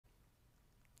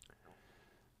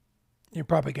You're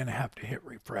probably going to have to hit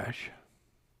refresh.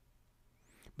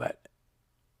 But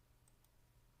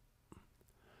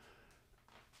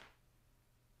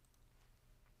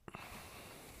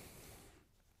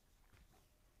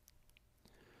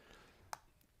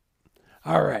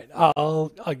all right, I'll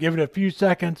give it a few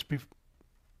seconds before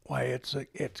why it's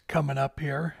coming up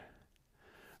here.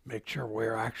 Make sure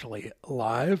we're actually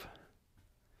live.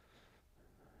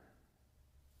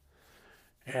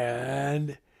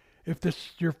 And if this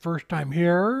is your first time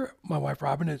here, my wife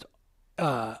Robin is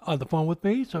on the phone with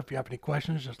me. So if you have any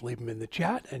questions, just leave them in the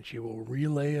chat and she will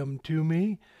relay them to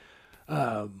me.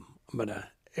 I'm going to,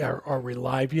 are we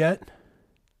live yet?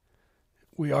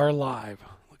 We are live.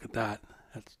 Look at that.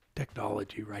 That's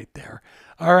technology right there.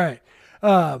 All right.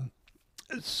 Um,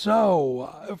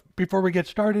 before we get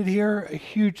started here, a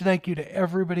huge thank you to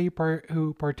everybody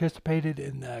who participated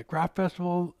in the craft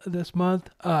festival this month.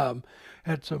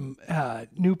 Had some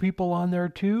new people on there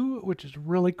too, which is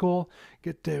really cool.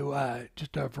 Get to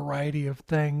just a variety of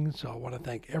things. So I want to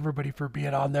thank everybody for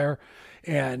being on there,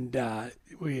 and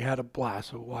we had a blast.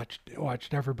 So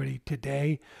watched everybody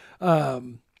today.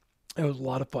 It was a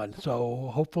lot of fun.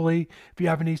 So hopefully, if you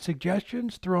have any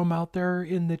suggestions, throw them out there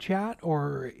in the chat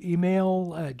or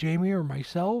email Jamie or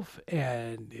myself.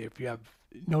 And if you have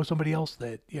know somebody else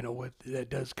that that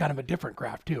does kind of a different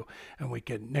craft too, and we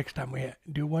can next time we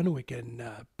do one, we can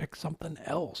pick something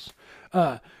else.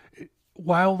 Uh,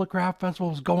 while the craft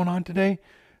festival is going on today,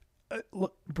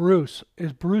 look, Bruce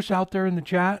is Bruce out there in the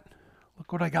chat?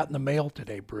 Look what I got in the mail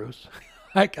today, Bruce.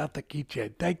 I got the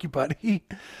keychain. Thank you, buddy.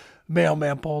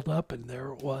 Mailman pulled up and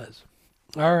there it was.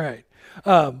 All right.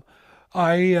 Um,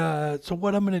 so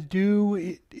what I'm going to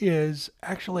do is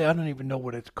actually I don't even know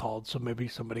what it's called, so maybe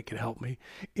somebody can help me.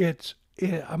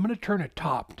 I'm going to turn a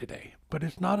top today, but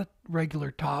it's not a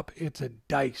regular top, it's a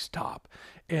dice top.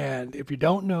 And if you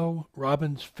don't know,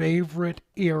 Robin's favorite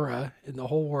era in the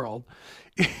whole world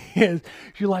is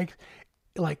she likes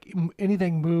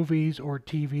anything movies or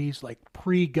TVs like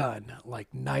pre-gun,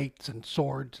 like knights and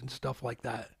swords and stuff like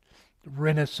that.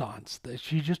 Renaissance.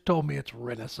 She just told me it's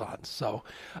Renaissance. So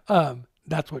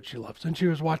that's what she loves. And she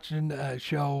was watching a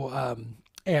show,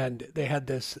 and they had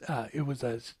this. It was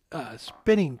a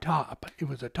spinning top. It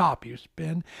was a top you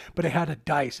spin, but it had a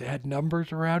dice. It had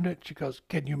numbers around it. She goes,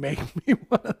 "Can you make me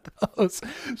one of those?"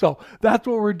 So that's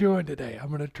what we're doing today. I'm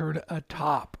going to turn a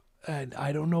top. And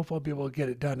I don't know if I'll be able to get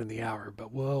it done in the hour,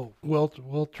 but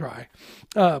we'll try.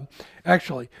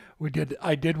 Actually,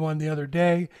 I did one the other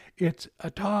day. It's a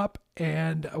top,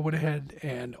 and I went ahead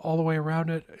and all the way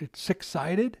around it. It's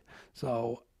six-sided,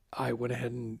 so I went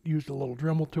ahead and used a little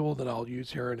Dremel tool that I'll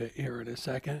use here in a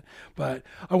second. But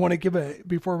I want to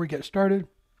before we get started.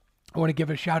 I want to give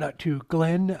a shout out to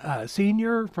Glenn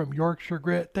Sr. from Yorkshire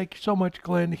Grit. Thank you so much,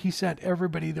 Glenn. He sent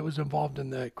everybody that was involved in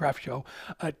the craft show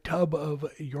a tub of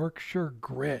Yorkshire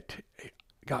Grit.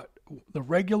 Got the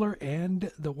regular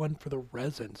and the one for the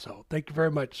resin. So thank you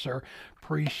very much, sir.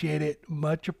 Appreciate it.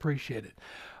 Much appreciated.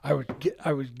 I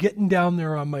was getting down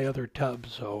there on my other tub,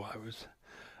 so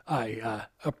I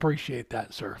appreciate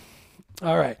that, sir.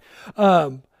 All right.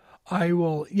 I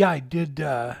will. Yeah, I did.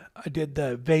 I did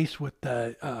the vase with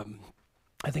the.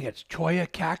 I think it's Choya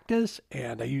cactus,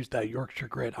 and I used the Yorkshire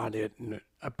grit on it, and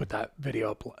I put that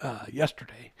video up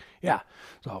yesterday. Yeah,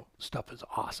 so stuff is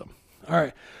awesome. All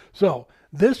right, so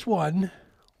this one,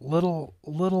 little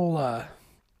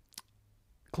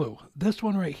clue. This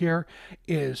one right here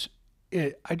is.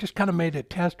 I just kind of made a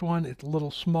test one. It's a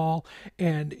little small,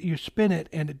 and you spin it,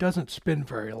 and it doesn't spin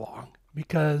very long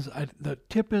because the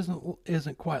tip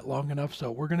isn't quite long enough.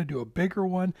 So we're going to do a bigger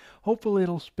one. Hopefully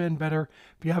it'll spin better.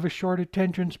 If you have a short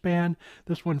attention span,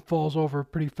 this one falls over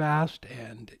pretty fast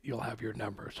and you'll have your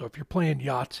number. So if you're playing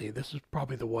Yahtzee, this is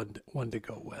probably the one to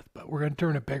go with. But we're going to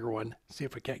turn a bigger one, see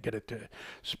if we can't get it to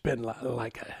spin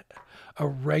like a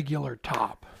regular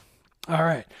top. All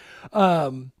right.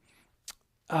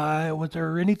 Was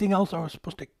there anything else I was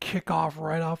supposed to kick off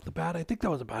right off the bat? I think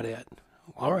that was about it.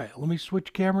 All right, let me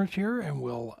switch cameras here and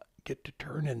we'll get to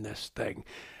turning this thing.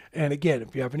 And again,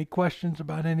 if you have any questions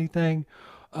about anything,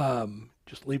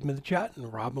 just leave them in the chat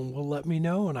and Robin will let me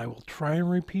know and I will try and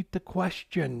repeat the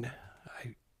question.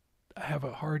 I have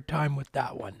a hard time with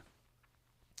that one.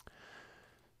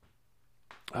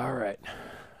 All right.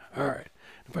 All right.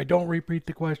 If I don't repeat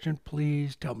the question,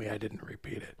 please tell me I didn't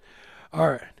repeat it. All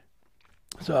right.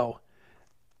 So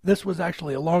this was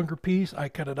actually a longer piece. I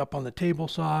cut it up on the table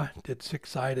saw, did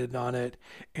six-sided on it,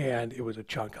 and it was a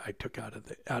chunk I took out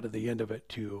of the end of it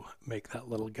to make that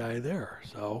little guy there.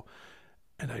 So,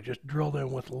 and I just drilled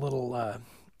in with a little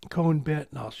cone bit,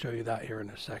 and I'll show you that here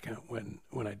in a second when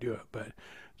I do it. But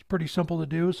it's pretty simple to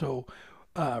do. So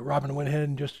Robin went ahead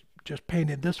and just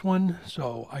painted this one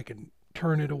so I can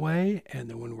turn it away, and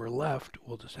then when we're left,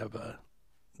 we'll just have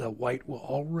the white will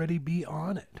already be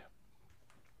on it.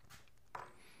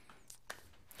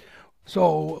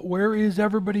 So where is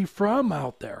everybody from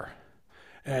out there?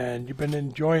 And you've been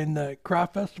enjoying the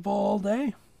craft festival all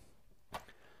day?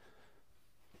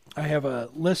 I have a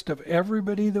list of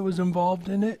everybody that was involved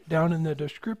in it down in the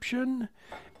description,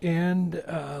 and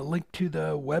a link to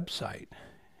the website,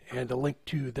 and a link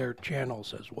to their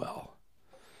channels as well.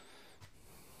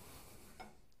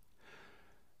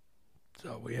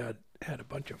 So we had a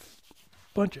bunch of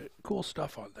cool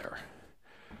stuff on there.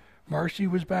 Marcy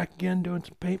was back again doing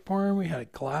some paint pouring. We had a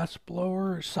glass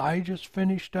blower. Cy just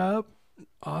finished up.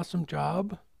 Awesome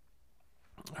job.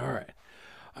 All right.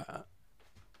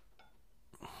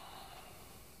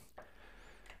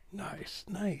 Nice.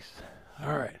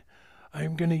 All right.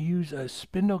 I'm going to use a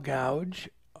spindle gouge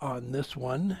on this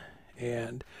one.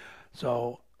 And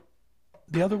so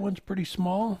the other one's pretty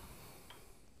small.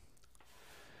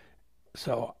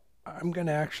 So I'm going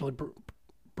to actually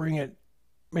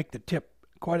make the tip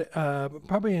quite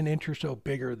probably an inch or so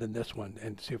bigger than this one,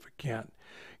 and see if we can't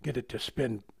get it to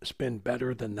spin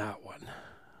better than that one.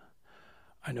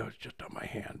 I know it's just on my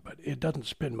hand, but it doesn't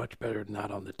spin much better than that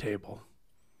on the table.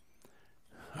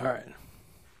 All right.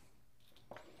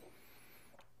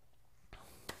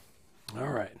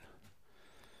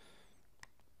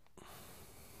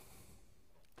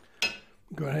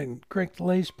 Go ahead and crank the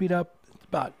lathe speed up. It's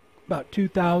about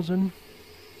 2,000.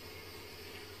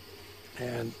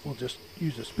 And we'll just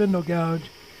use a spindle gouge,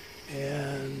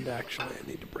 and actually I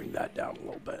need to bring that down a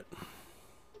little bit.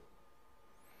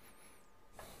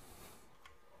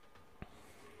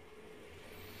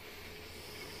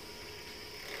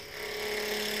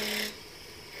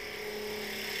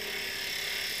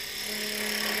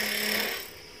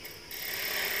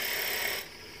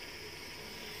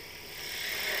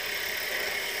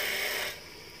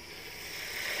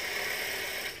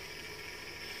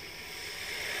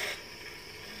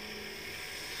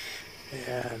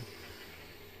 And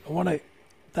I want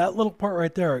that little part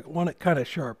right there, I want it kind of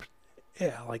sharp.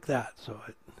 Yeah, like that. So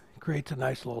it creates a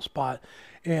nice little spot.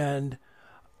 And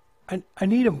I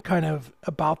need them kind of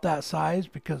about that size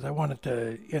because I want it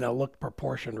to, look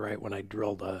proportioned right when I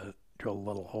drill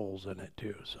little holes in it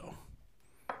too. So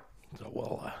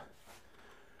we'll,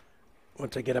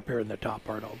 once I get up here in the top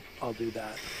part, I'll do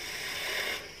that.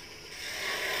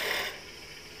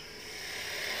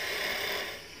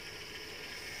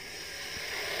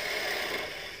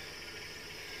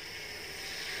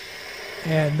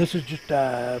 And this is just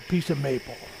a piece of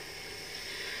maple.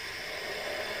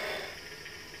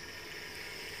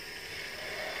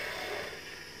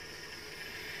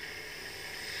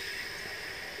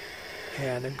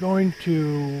 And I'm going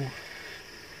to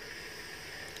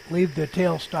leave the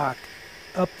tailstock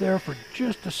up there for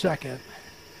just a second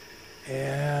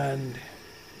and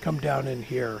come down in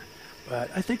here.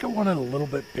 But I think I want it a little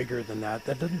bit bigger than that.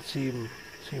 That doesn't seem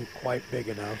quite big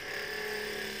enough.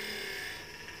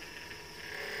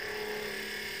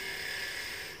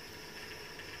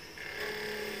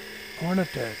 I want it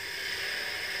to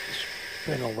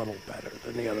spin a little better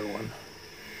than the other one.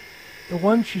 The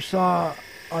one she saw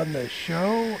on the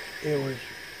show, it was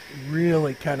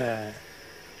really kind of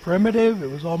primitive. It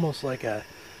was almost like it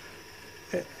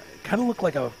kind of looked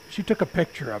like she took a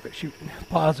picture of it. She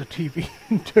paused the TV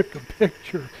and took a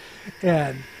picture.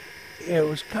 And it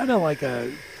was kind of like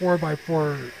a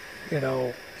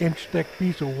 4x4, inch thick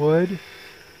piece of wood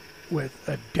with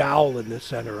a dowel in the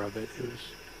center of it.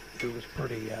 It was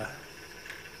pretty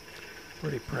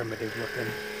primitive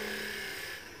looking.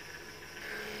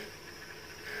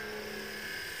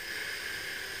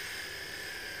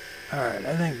 All right,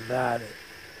 I think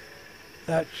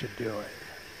that should do it.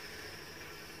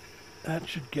 That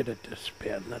should get it to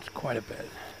spin. That's quite a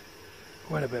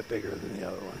bit bigger than the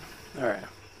other one. All right,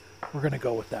 we're gonna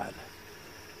go with that.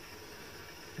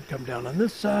 Come down on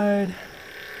this side.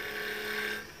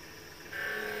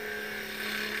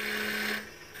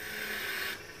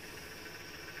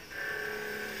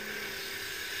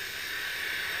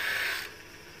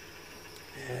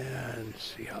 And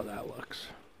see how that looks.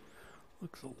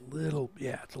 Looks a little,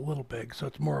 yeah, it's a little big, so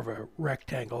it's more of a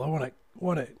rectangle. I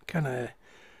want it kind of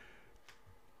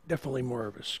definitely more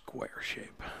of a square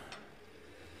shape.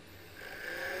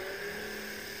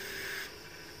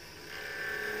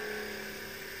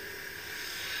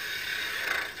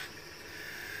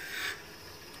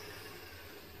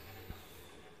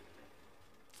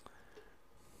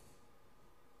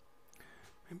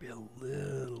 Maybe a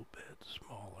little bit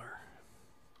smaller.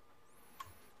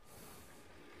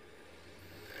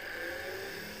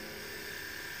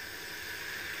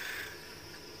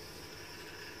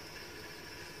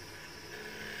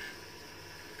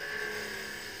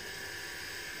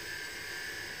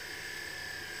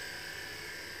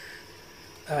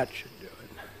 That should do it.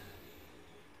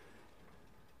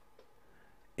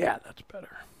 Yeah, that's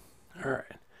better. All right.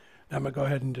 Now I'm going to go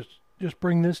ahead and just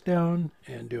bring this down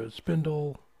and do a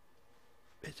spindle,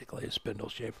 basically a spindle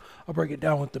shape. I'll break it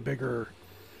down with the bigger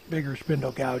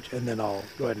spindle gouge, and then I'll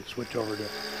go ahead and switch over to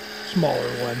a smaller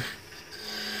one.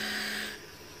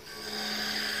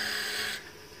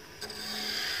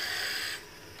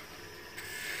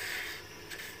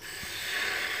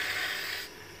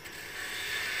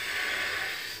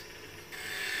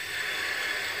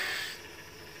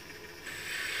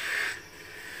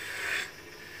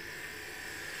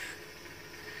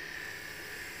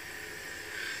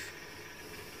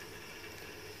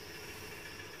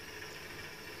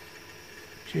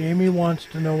 Jamie wants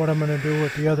to know what I'm going to do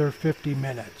with the other 50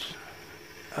 minutes.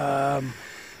 I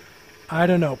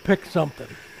don't know. Pick something.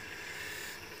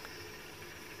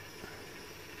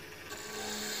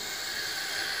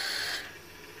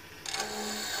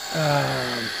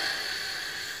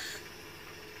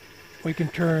 We can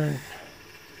turn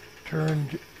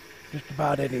just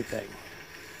about anything.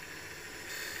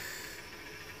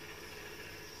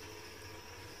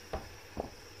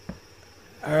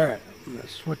 All right. I'm going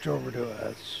to switch over to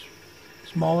a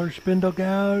smaller spindle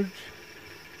gouge.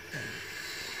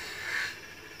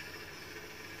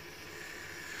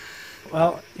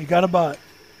 Well, you got about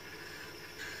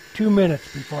 2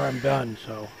 minutes before I'm done,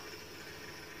 so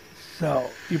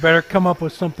you better come up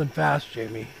with something fast,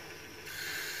 Jamie.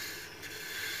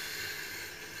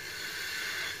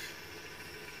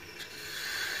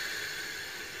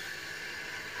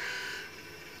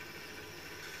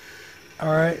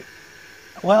 All right.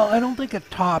 Well, I don't think a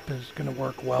top is going to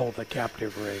work well with a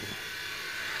captive ring.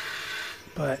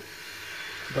 But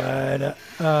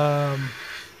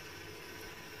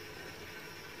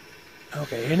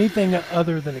okay, anything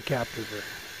other than a captive ring.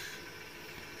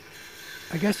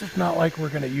 I guess it's not like we're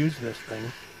going to use this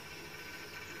thing.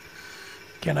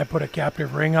 Can I put a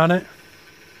captive ring on it?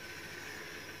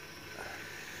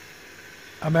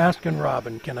 I'm asking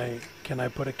Robin, can I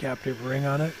put a captive ring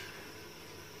on it?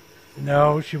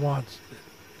 No, she wants it.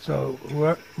 So,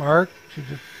 Mark, she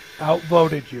just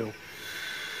outvoted you.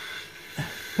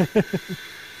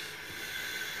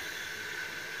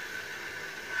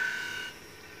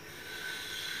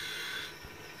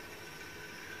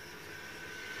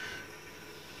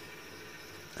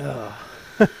 Oh.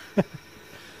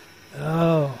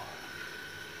 Oh.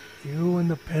 You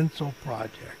and the pencil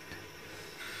project.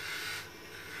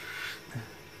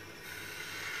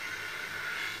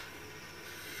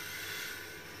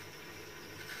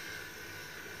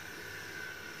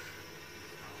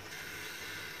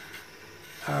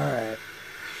 All right.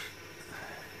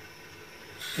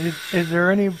 Is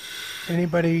there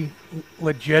anybody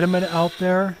legitimate out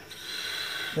there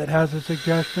that has a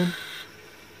suggestion?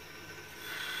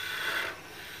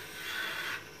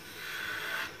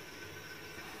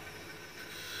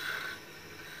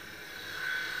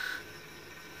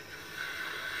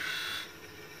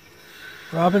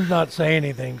 Robin's not saying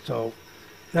anything, so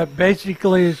that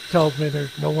basically tells me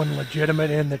there's no one legitimate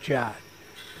in the chat.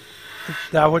 Is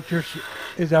that what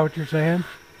you're saying?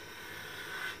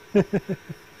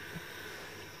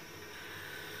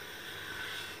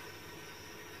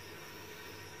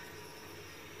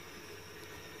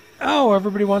 Oh,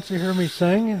 everybody wants to hear me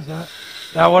sing? Is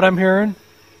that what I'm hearing?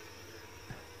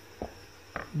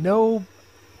 No,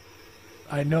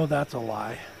 I know that's a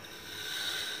lie.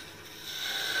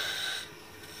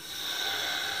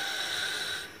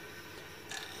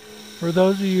 For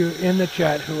those of you in the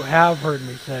chat who have heard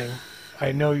me sing,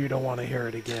 I know you don't want to hear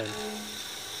it again.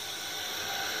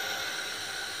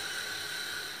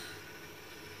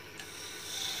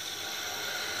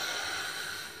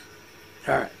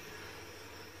 All right.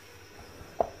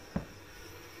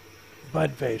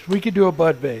 Bud vase. We could do a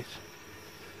bud vase.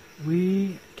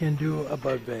 We can do a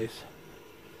bud vase.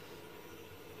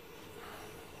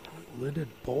 Lidded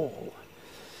bowl.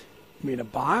 You mean a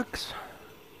box?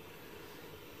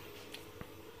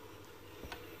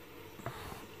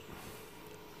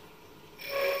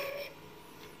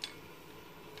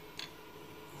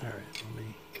 All right,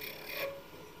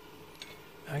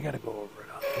 I gotta go over it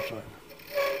on this one.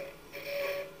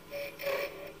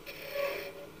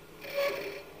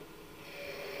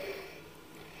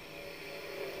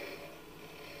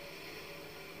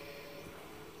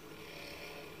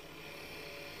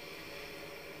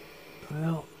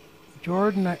 Well,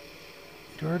 Jordan, I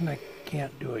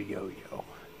can't do a yo-yo.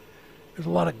 There's a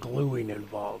lot of gluing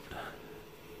involved.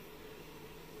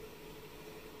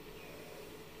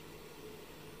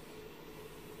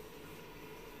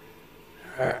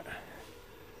 All right.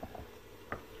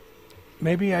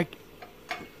 Maybe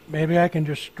Maybe I can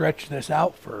just stretch this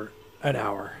out for an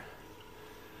hour.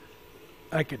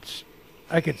 I could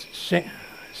sing.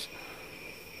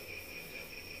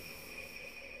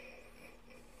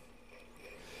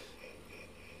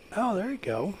 Oh, there you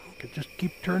go. Could just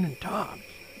keep turning tops.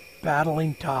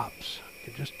 Battling tops.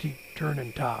 Could just keep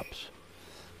turning tops.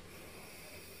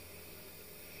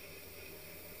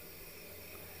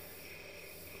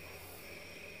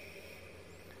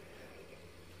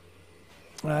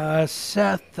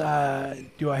 Seth,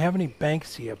 do I have any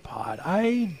Banksia pod?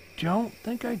 I don't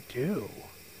think I do.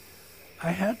 I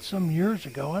had some years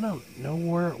ago. I don't know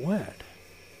where it went.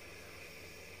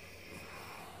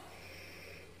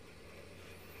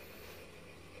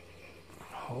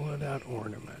 Hollowed out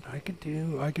ornament. I could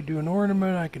do an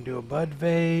ornament. I could do a bud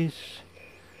vase.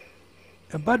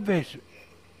 A bud vase.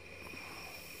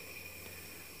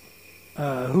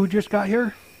 Who just got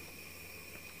here?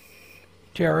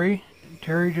 Terry.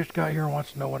 Terry just got here and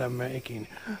wants to know what I'm making.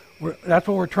 That's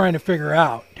what we're trying to figure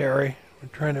out, Terry. We're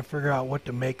trying to figure out what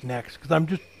to make next.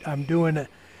 Because I'm doing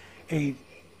a,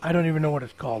 I don't even know what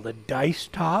it's called, a dice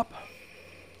top,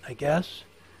 I guess.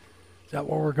 Is that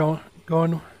what we're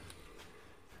going?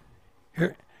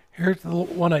 Here's the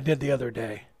one I did the other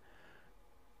day.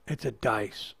 It's a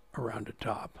dice around the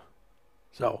top.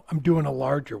 So I'm doing a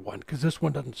larger one because this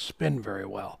one doesn't spin very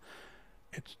well.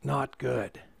 It's not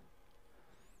good.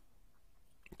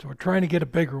 So we're trying to get a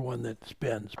bigger one that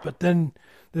spins. But then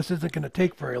this isn't going to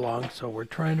take very long, so we're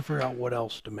trying to figure out what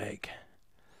else to make.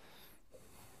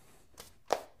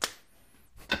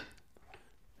 All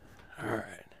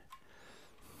right.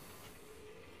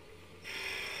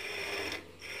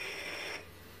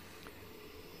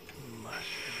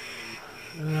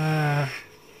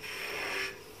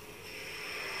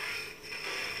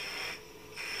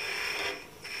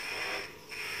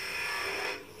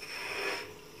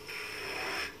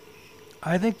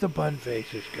 I think the bud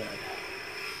vase is good.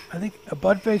 I think a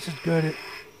bud vase is good.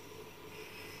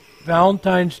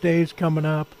 Valentine's Day is coming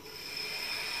up.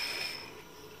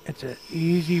 It's an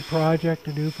easy project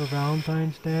to do for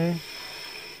Valentine's Day. You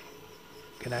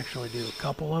can actually do a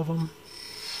couple of them.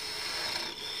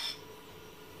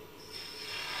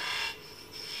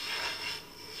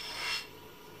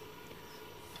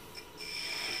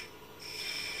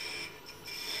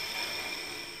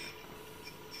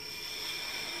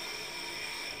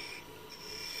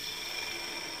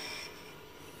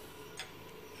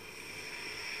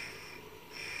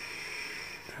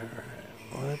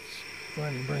 Let's go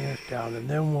ahead and bring this down, and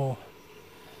then we'll...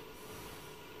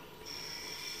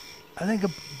 I think a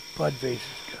bud vase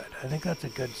is good. I think that's a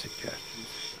good suggestion,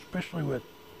 especially with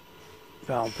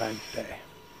Valentine's Day.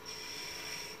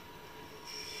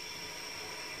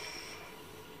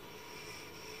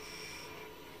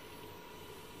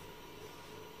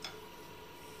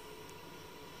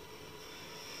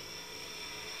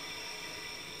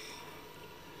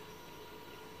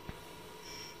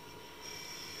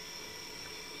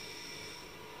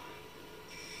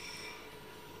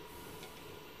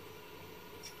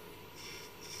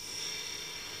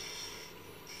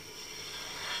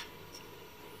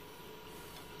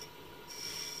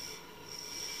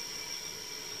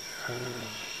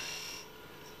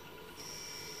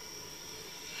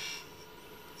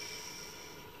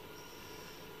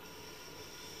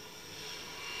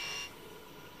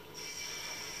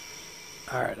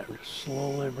 Alright, I'm just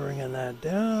slowly bringing that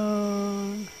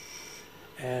down.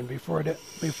 And before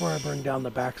I bring down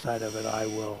the backside of it, I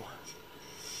will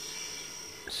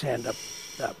sand up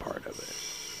that part of it.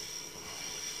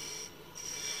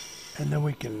 And then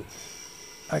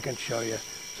I can show you.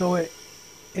 So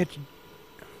it's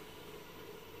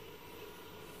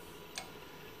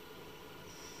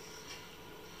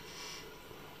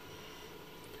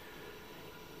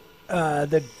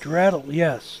the dreidel,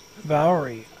 yes,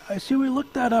 Valerie. I see we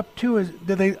looked that up too.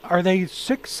 Are they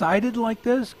six-sided like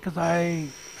this? Because I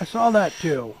saw that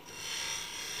too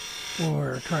when we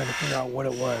were trying to figure out what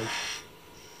it was.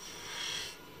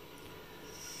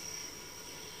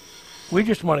 We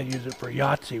just want to use it for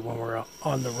Yahtzee when we're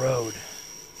on the road.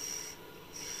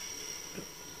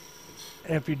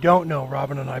 And if you don't know,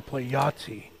 Robin and I play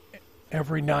Yahtzee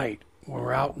every night when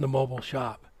we're out in the mobile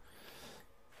shop.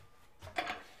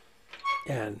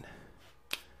 And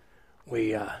we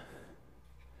have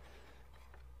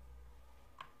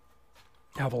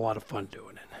a lot of fun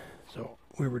doing it. So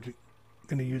we were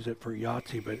going to use it for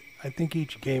Yahtzee, but I think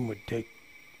each game would take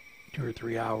 2 or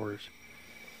 3 hours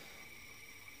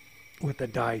with the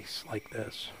dice like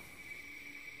this.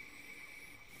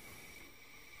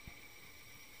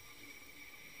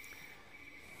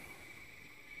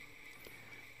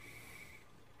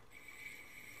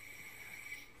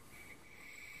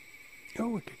 Oh,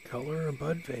 we could color a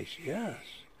bud face. Yes.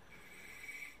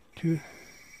 Two.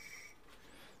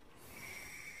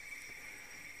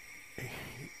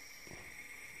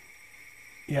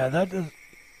 Yeah, that does.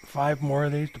 5 more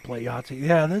of these to play Yahtzee.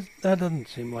 Yeah, that doesn't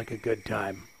seem like a good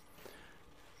time.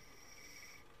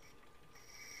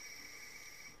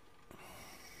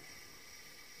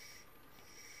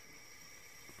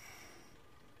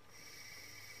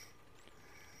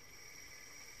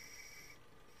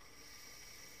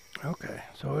 Okay,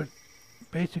 so it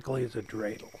basically is a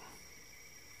dreidel.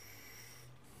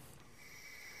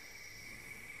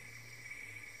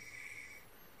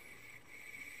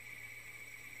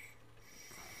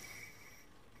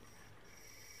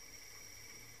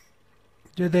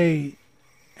 Do they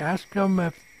ask them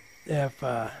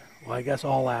well, I guess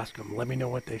I'll ask them. Let me know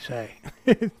what they say.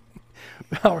 Does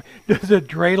a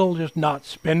dreidel just not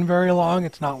spin very long?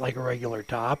 It's not like a regular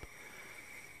top.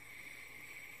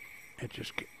 It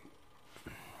just.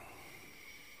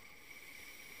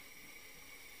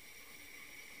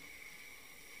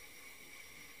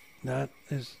 That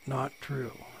is not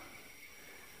true.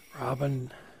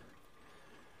 Robin,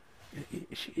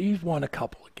 he's won a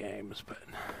couple of games, but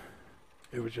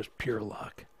it was just pure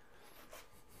luck.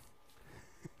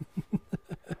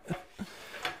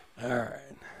 All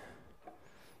right.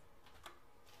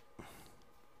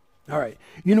 All right.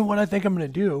 You know what I think I'm going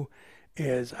to do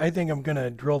is I think I'm going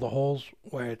to drill the holes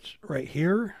where it's right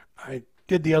here. I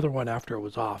did the other one after it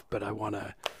was off, but I want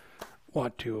to.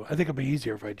 I think it'll be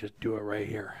easier if I just do it right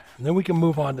here. And then we can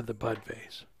move on to the bud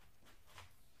vase.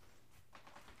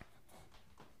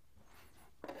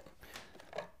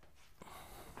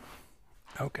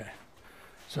 Okay.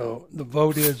 So the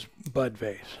vote is bud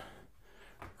vase.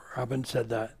 Robin said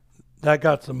that. That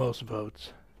got the most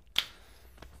votes.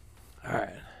 All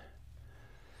right.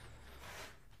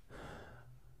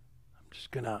 I'm just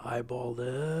going to eyeball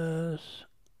this.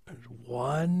 There's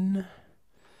 1,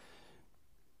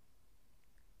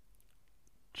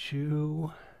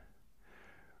 2.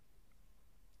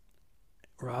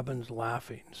 Robin's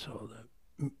laughing, so the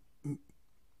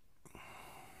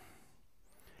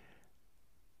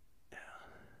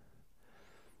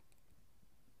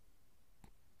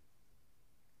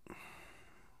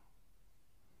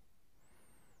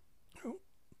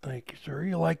thank you, sir.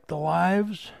 You like the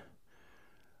lives?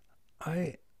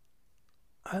 I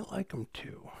like them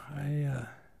too.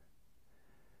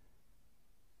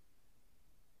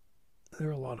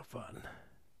 They're a lot of fun.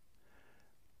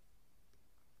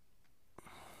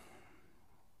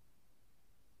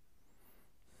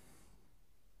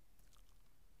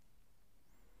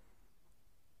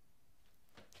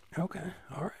 Okay.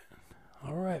 All right.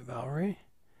 All right, Valerie.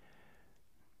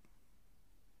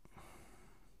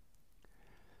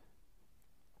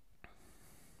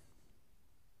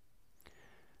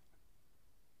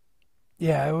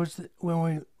 Yeah, it was when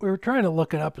we were trying to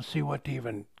look it up and see what to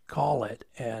even call it,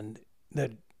 and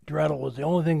the dreidel was the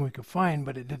only thing we could find,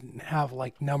 but it didn't have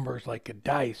like numbers like a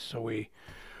dice, so we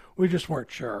just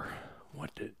weren't sure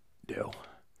what to do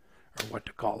or what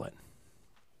to call it.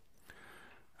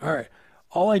 All right.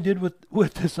 All I did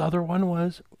with this other one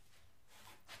was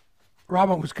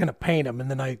Robin was going to paint them, and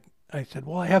then I said,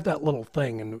 well, I have that little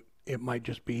thing, and it might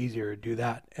just be easier to do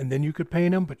that. And then you could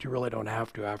paint them, but you really don't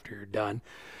have to after you're done.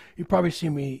 You probably see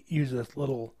me use this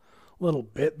little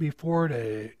bit before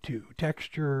to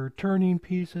texture turning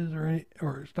pieces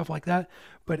or stuff like that,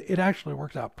 but it actually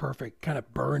works out perfect. Kind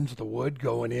of burns the wood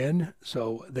going in,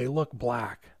 so they look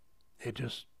black. It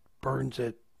just burns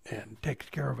it and takes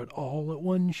care of it all at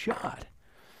one shot.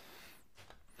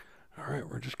 All right,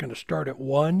 we're just going to start at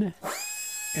 1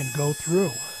 and go through.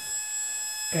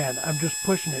 And I'm just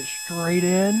pushing it straight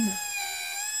in.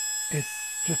 It's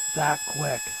just that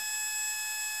quick.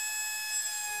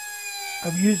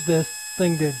 I've used this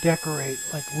thing to decorate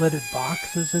like lidded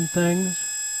boxes and things,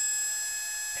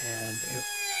 and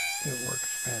it works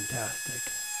fantastic.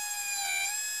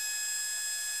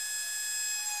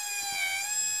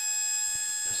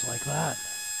 Just like that.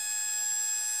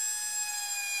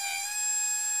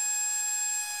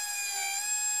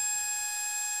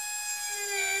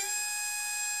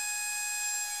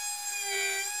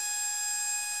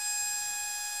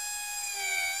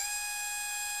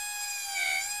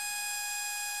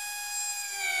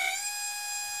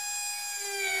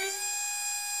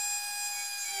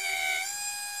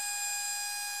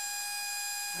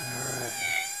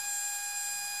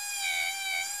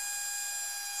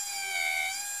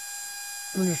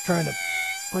 I'm just trying to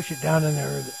push it down in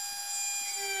there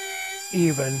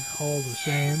even, all the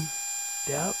same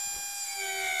depth.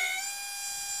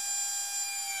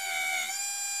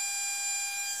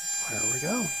 There we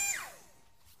go.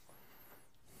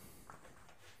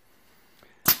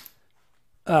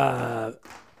 Uh,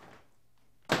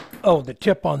 oh, the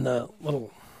tip on the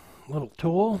little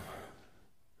tool.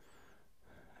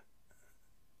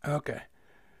 Okay,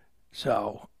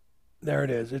 so there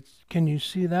it is. It's can you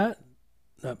see that?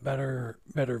 That better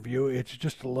view. It's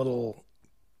just a little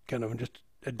kind of just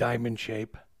a diamond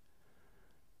shape,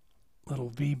 little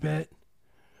V bit.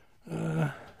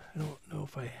 I don't know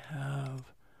if I have.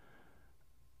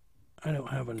 I don't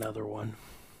have another one,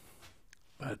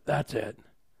 but that's it.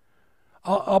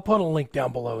 I'll put a link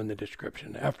down below in the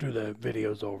description after the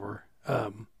video's over,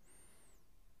 of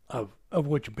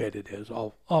which bit it is.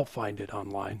 I'll find it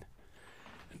online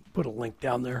and put a link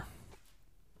down there.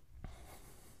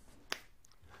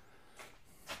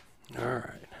 All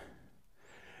right,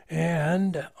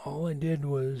 and all I did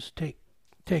was take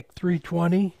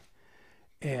 320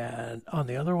 and on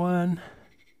the other one,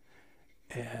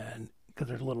 and because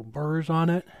there's little burrs on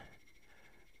it,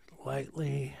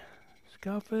 lightly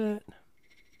scuff it.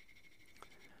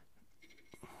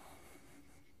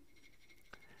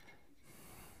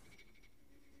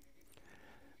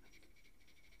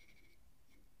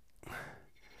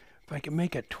 If I can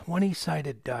make a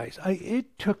 20-sided dice,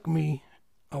 it took me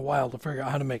a while to figure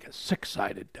out how to make a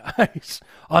 6-sided dice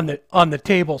on the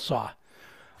table saw.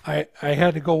 I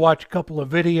had to go watch a couple of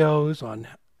videos on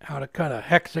how to cut a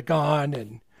hexagon,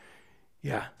 and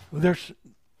yeah, let's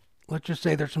just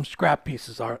say there's some scrap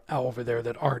pieces over there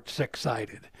that aren't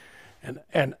 6-sided,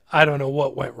 and I don't know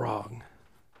what went wrong.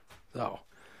 So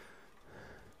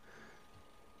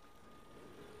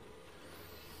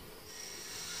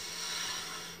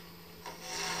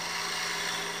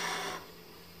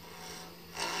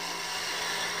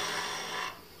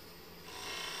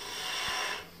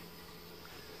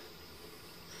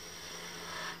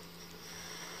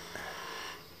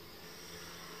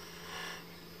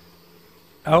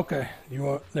okay,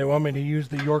 they want me to use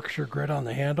the Yorkshire grit on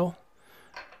the handle?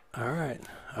 All right,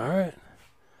 all right.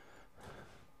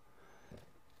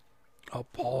 I'll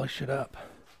polish it up.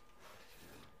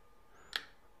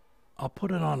 I'll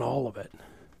put it on all of it.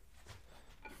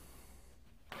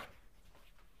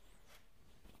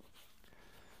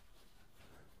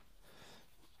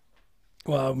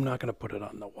 Well, I'm not going to put it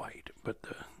on the white, but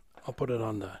I'll put it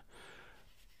on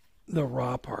the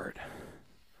raw part.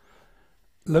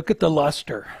 Look at the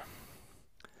luster.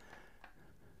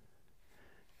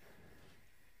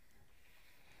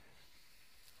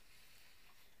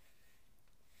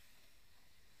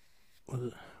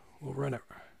 We'll run it.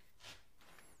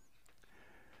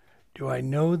 Do I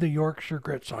know the Yorkshire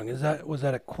Grit song? Was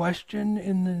that a question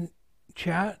in the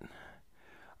chat?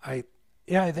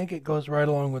 Yeah, I think it goes right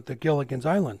along with the Gilligan's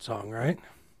Island song, right?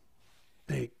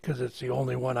 Because it's the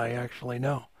only one I actually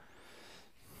know.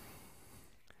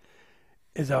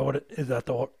 Is that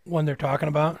the one they're talking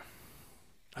about?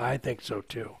 I think so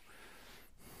too.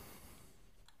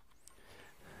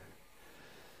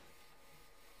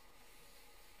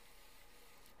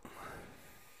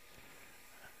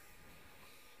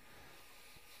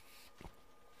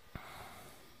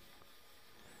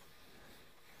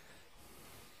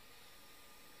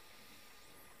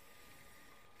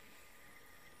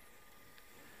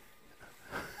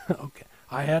 Okay,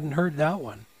 I hadn't heard that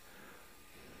one.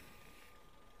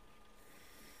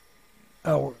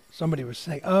 Oh, somebody was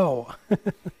saying, oh,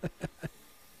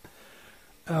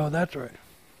 oh, that's right.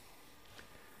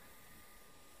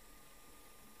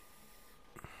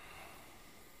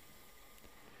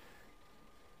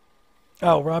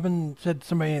 Oh, Robin said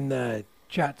somebody in the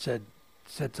chat said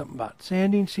something about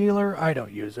sanding sealer. I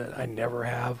don't use it. I never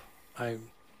have.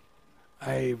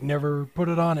 I've never put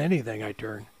it on anything I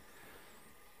turn.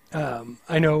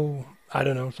 I know. I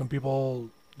don't know. Some people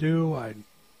do. I've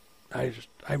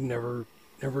never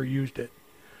used it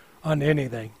on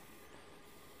anything.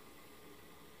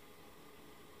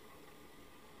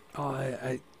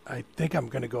 I think I'm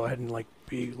gonna go ahead and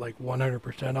be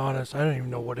 100% honest. I don't even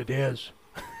know what it is.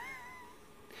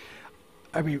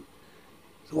 I mean,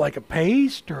 like a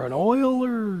paste or an oil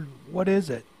or what is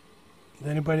it? Does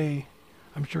anybody?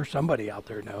 I'm sure somebody out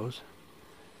there knows.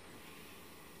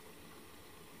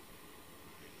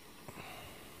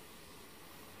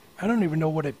 I don't even know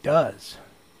what it does.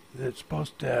 It's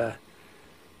supposed to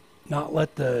not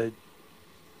let the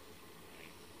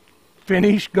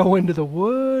finish go into the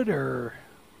wood, or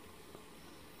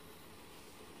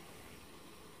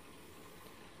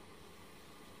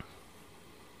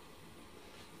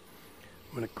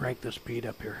I'm going to crank the speed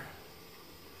up here.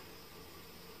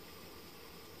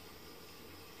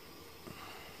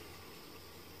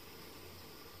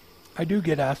 I do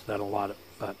get asked that a lot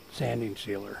about sanding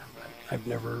sealer. I've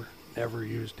never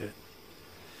used it.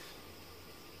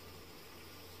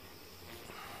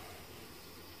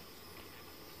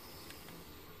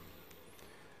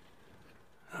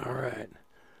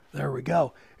 There we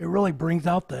go. It really brings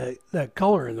out the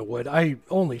color in the wood. I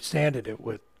only sanded it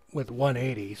with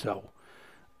 180, so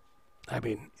I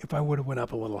mean, if I would have went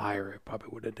up a little higher, it probably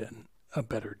would have done a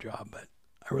better job. But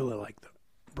I really like the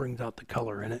brings out the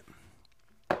color in it.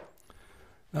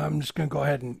 Now I'm just going to go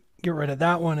ahead and get rid of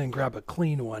that one and grab a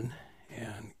clean one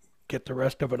and get the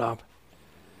rest of it off.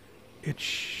 It's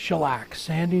shellac.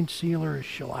 Sanding sealer is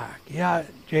shellac. Yeah,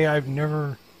 Jay, I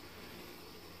don't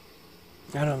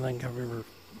think I've ever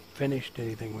finished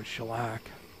anything with shellac.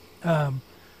 I've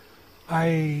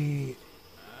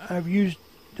used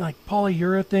like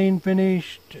polyurethane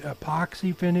finished,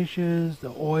 epoxy finishes,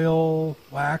 the oil,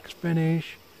 wax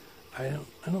finish. I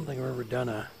don't think I've ever done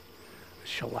a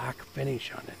shellac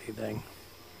finish on anything.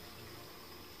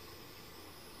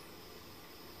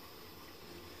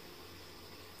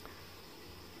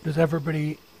 Does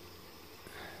everybody...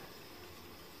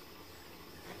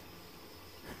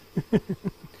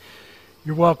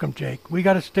 You're welcome, Jake. We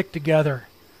got to stick together.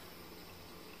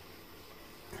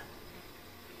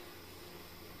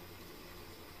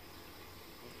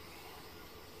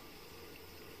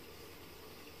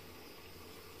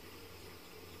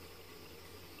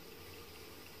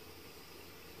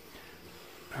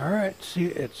 All right, see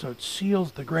it, so it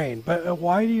seals the grain. But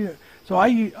why do you? So I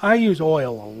use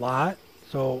oil a lot.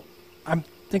 So I'm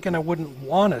thinking I wouldn't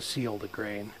want to seal the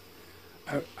grain.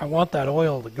 I want that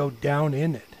oil to go down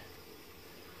in it.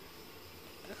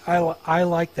 I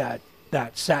like that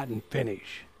satin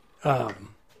finish.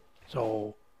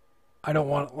 So I don't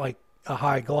want like a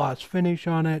high gloss finish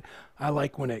on it. I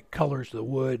like when it colors the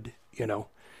wood, you know,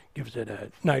 gives it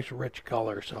a nice rich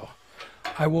color. So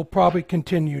I will probably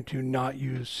continue to not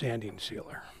use sanding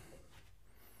sealer.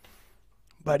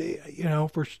 But, you know,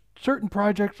 for certain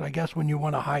projects, I guess when you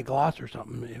want a high gloss or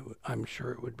something, I'm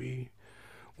sure it would be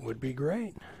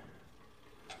great.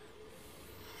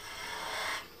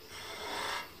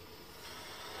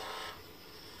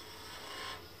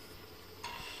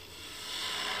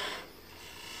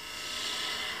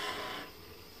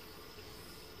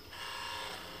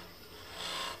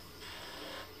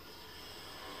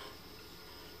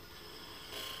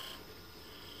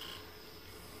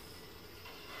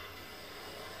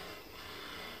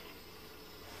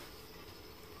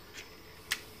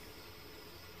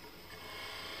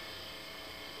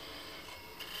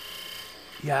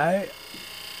 Yeah,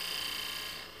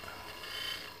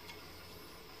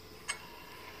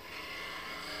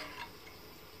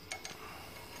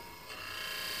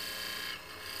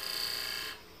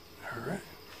 all right.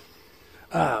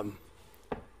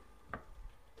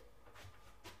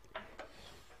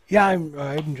 Yeah,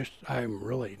 I'm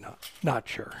really not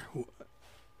sure.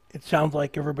 It sounds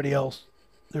like everybody else.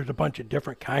 There's a bunch of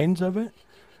different kinds of it,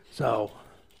 so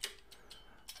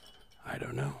I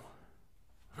don't know.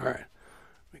 All right.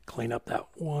 Clean up that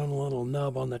one little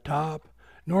nub on the top.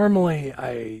 Normally,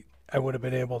 I would have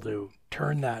been able to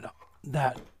turn that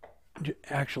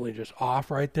actually just off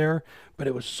right there, but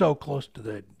it was so close to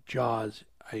the jaws,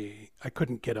 I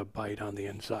couldn't get a bite on the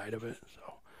inside of it.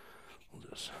 So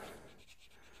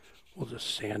we'll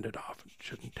just sand it off. It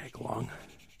shouldn't take long.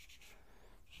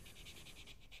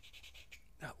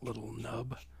 That little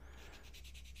nub.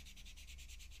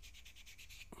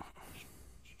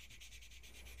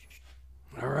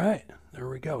 All right, there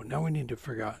we go. Now we need to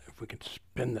figure out if we can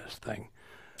spin this thing.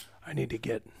 I need to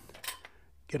get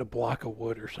a block of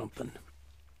wood or something.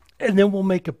 And then we'll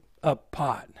make a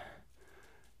pot.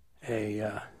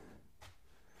 A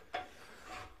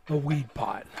weed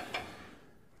pot.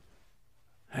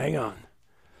 Hang on.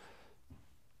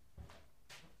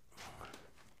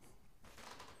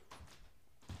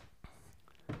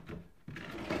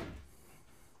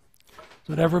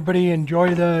 So did everybody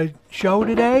enjoy the show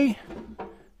today?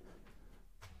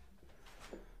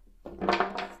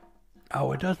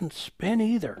 Oh, it doesn't spin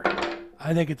either.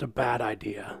 I think it's a bad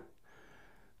idea.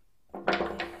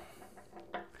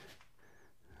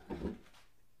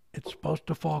 It's supposed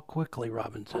to fall quickly,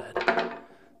 Robin said.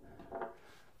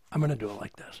 I'm going to do it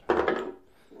like this.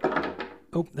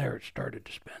 Oh, there it started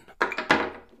to spin.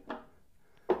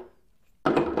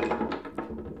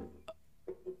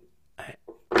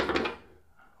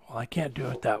 Well, I can't do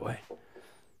it that way.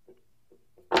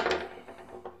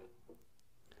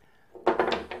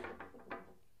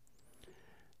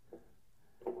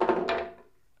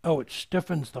 Oh, it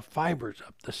stiffens the fibers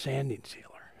up, the sanding sealer.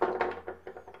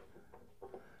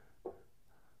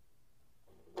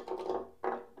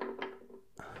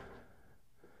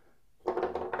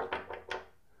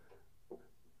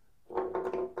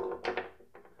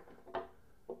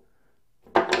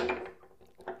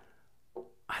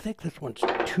 I think this one's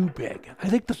too big. I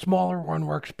think the smaller one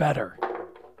works better.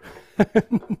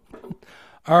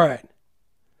 All right.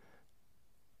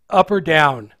 Up or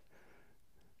down?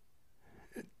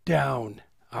 Down.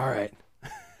 All right.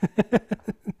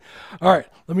 All right.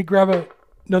 Let me grab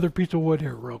another piece of wood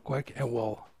here real quick, and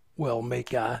we'll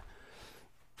make a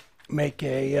look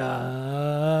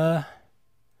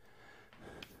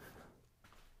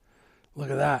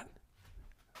at that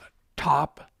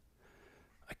top.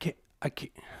 I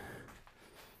can't.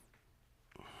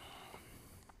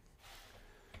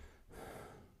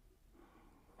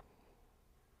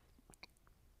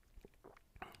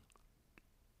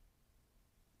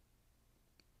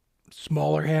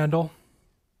 Smaller handle.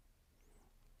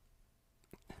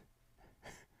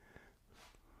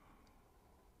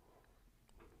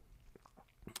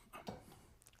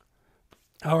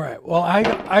 All right. Well,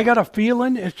 I got a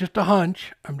feeling, it's just a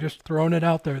hunch. I'm just throwing it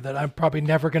out there that I'm probably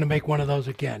never going to make one of those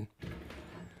again.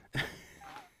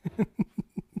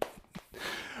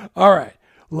 All right.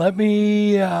 Let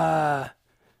me I'm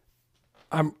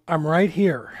right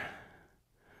here.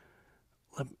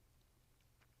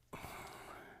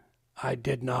 I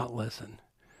did not listen.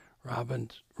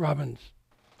 Robin's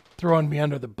throwing me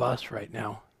under the bus right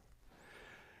now.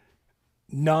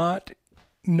 Not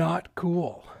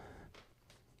cool.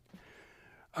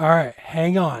 All right,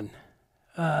 hang on.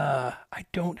 I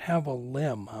don't have a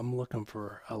limb. I'm looking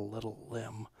for a little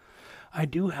limb. I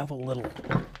do have a little.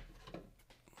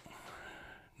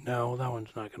 No, that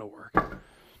one's not going to work.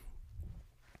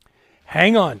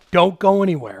 Hang on. Don't go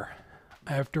anywhere.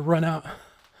 I have to run out.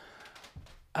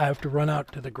 I have to run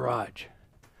out to the garage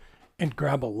and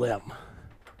grab a limb.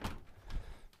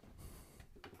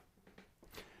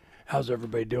 How's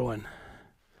everybody doing?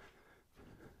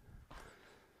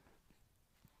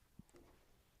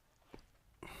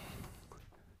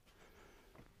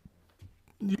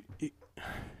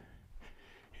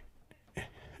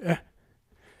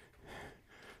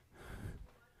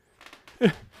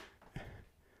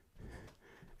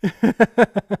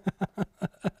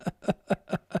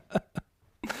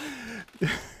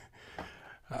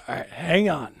 All right, hang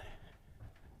on.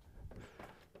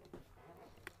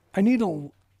 I need a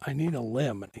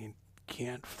limb and I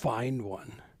can't find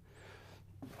one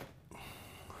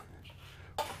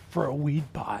for a weed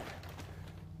pot.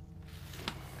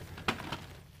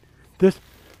 This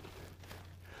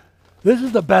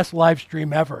is the best live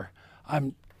stream ever.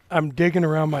 I'm digging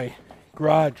around my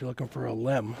garage looking for a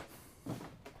limb.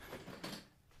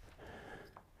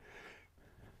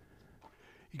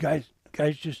 You guys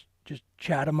just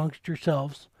chat amongst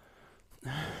yourselves.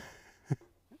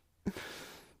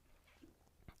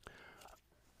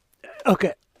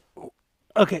 Okay.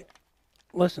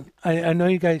 Listen, I know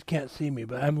you guys can't see me,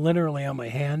 but I'm literally on my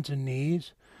hands and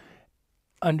knees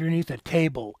underneath a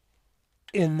table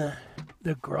in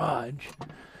the garage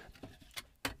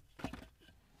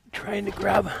trying to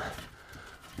grab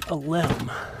a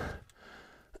limb.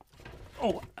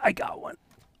 Oh, I got one.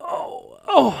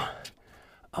 Oh,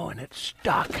 and it's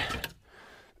stuck.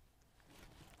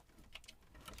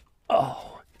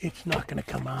 Oh, it's not going to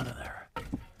come out of there.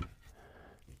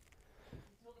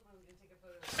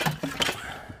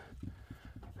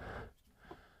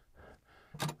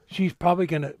 She's probably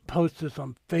going to post this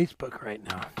on Facebook right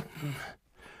now.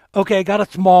 Okay, I got a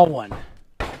small one.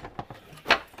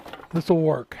 This will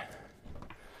work.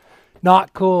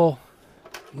 Not cool.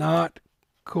 Not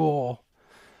cool.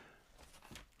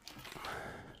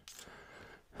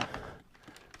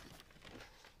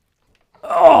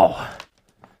 Oh!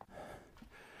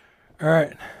 All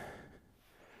right.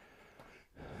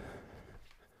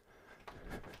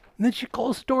 And then she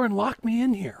closed the door and locked me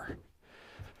in here.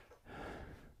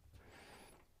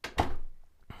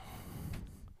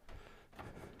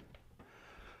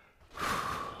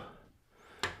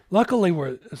 Luckily,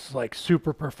 it's like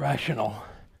super professional.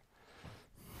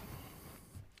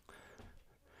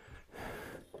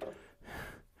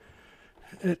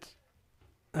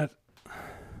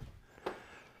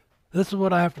 This is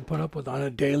what I have to put up with on a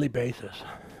daily basis.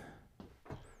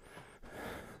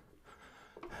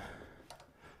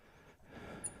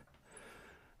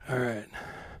 All right.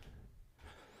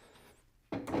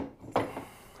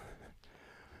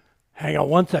 Hang on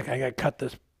one second. I gotta cut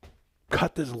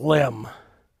this limb.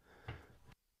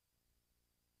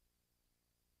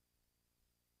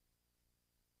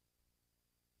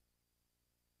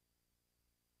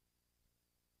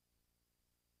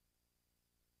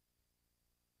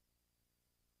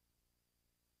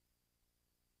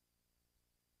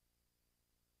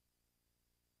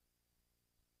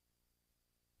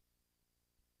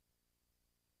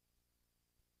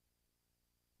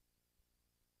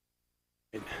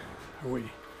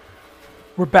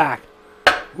 We're back.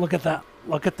 Look at that.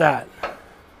 Look at that.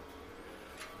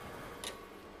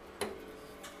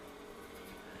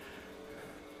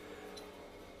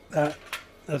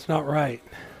 That's not right.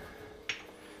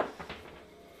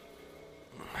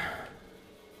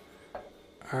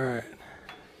 All right.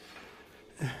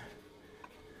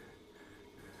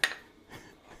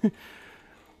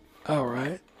 All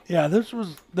right. Yeah, this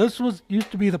was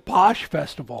used to be the Posh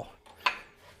Festival.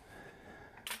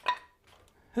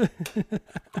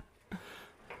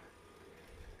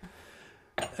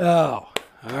 Oh, all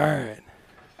right.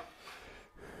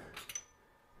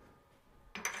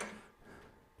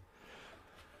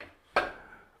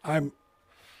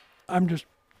 I'm just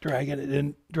dragging it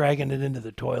into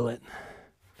the toilet.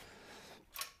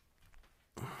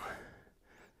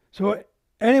 So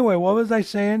anyway, what was I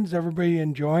saying? Is everybody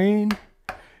enjoying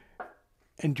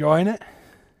it?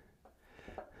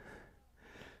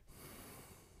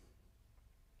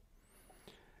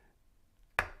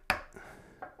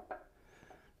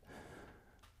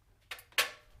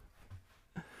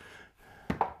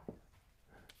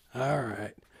 All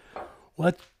right.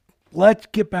 Let's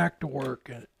get back to work.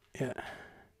 Yeah.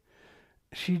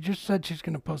 She just said she's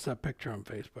going to post that picture on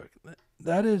Facebook.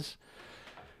 That is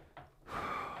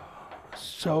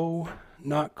so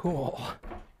not cool.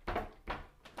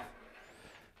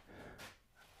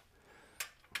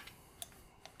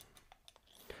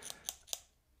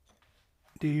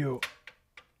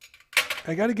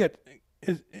 I got to get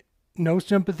no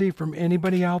sympathy from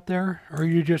anybody out there, or are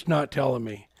you just not telling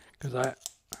me? Because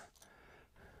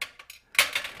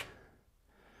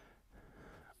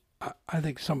I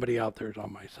think somebody out there is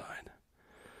on my side.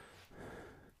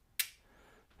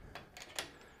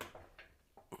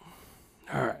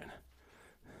 All right.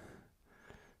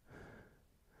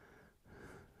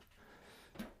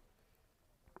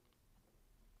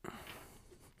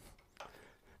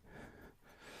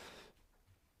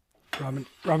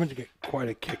 Robin's get quite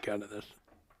a kick out of this.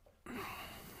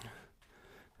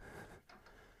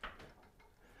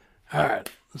 All right,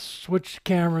 let's switch the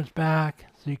cameras back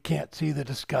so you can't see the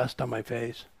disgust on my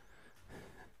face.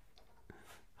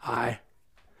 Hi.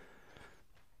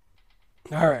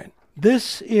 All right,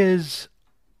 this is,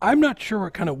 I'm not sure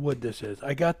what kind of wood this is.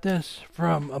 I got this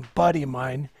from a buddy of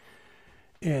mine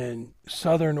in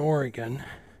Southern Oregon,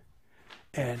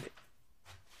 and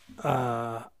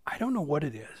I don't know what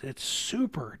it is. It's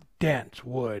super dense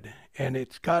wood, and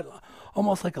it's got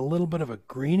almost like a little bit of a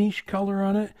greenish color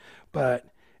on it, but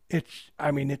it's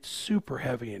super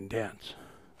heavy and dense.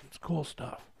 It's cool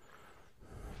stuff.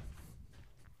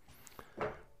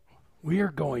 We're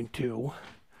going to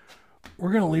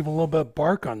leave a little bit of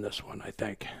bark on this one, I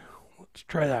think. Let's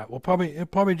try that. It'll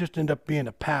probably just end up being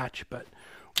a patch, but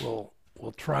we'll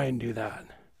try and do that.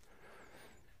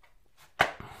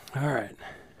 All right.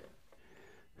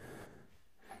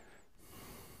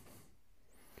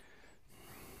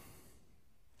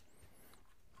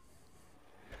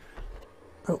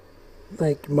 Oh,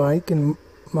 thank you, Mike and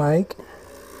Mike.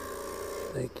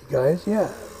 Thank you, guys. Yeah,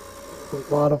 it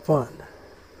was a lot of fun.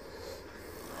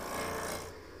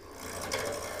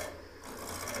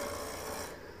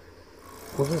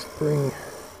 We'll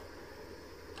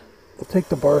take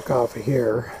the bark off of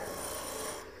here.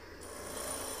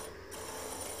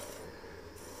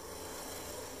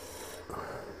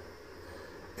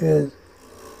 And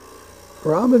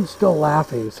Robin's still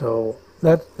laughing, so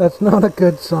that's not a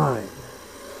good sign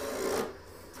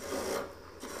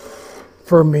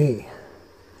for me.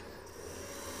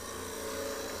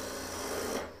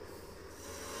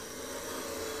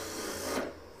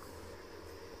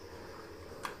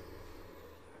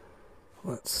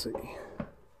 Let's see.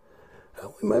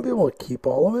 We might be able to keep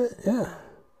all of it. Yeah.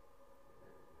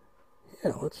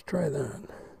 Yeah, let's try that.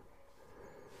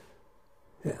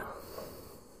 Yeah.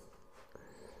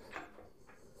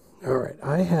 All right,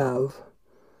 I have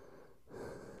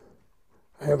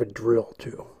a drill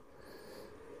too.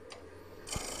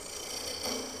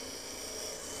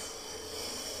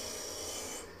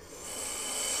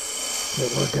 That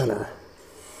we're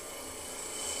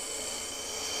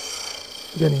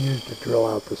gonna use to drill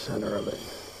out the center of it.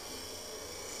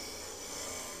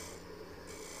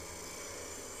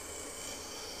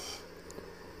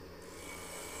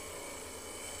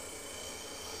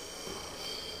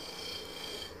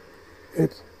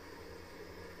 It's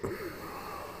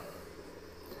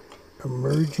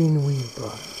emerging weed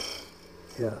bud.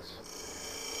 Yes.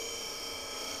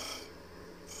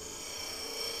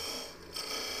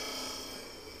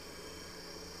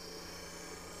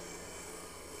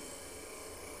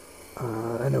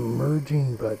 An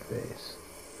emerging bud vase.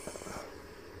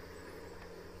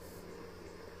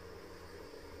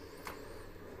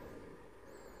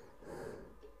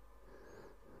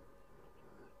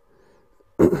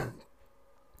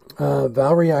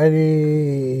 Valerie, I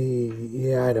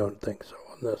don't think so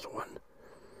on this one.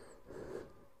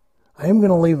 I am going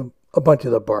to leave a bunch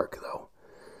of the bark though.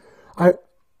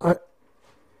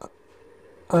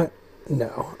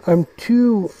 No, I'm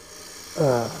too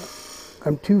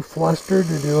flustered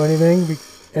to do anything,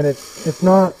 and it's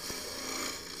not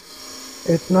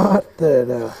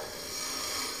that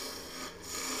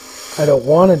I don't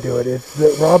want to do it. It's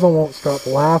that Robin won't stop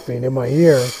laughing in my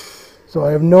ear, so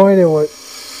I have no idea what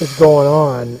is going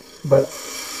on, but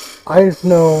I just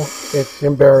know it's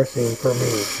embarrassing for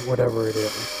me, whatever it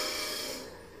is.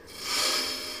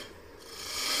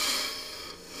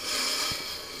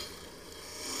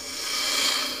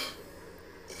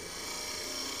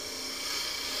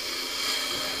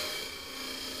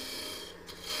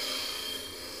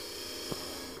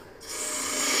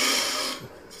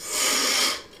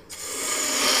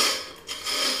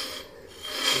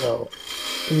 So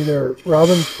either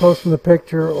Robin's posting the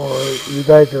picture or you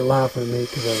guys are laughing at me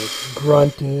because I was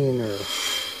grunting or...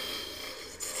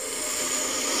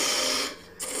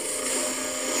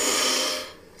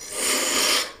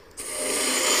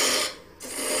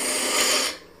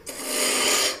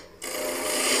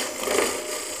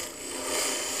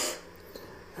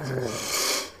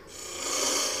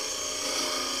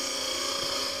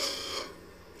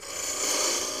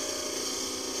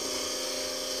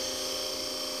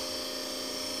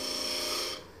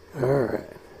 Alright,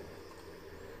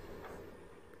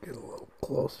 get a little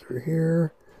closer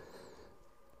here.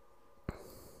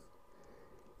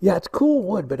 Yeah, it's cool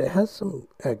wood, but it has some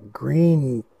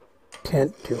green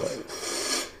tint to it.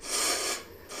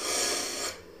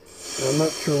 I'm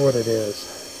not sure what it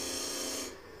is.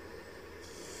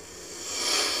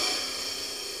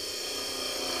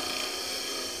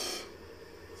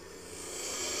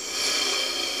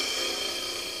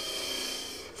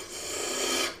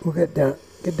 We'll get down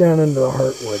into the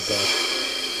heartwood though.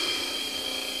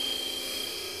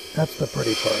 That's the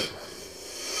pretty part.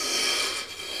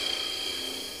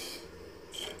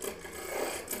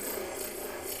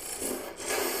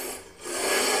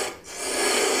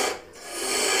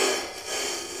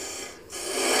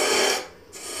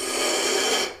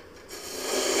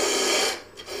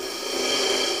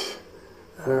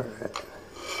 All right.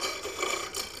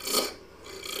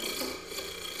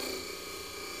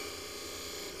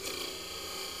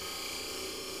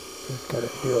 Just gotta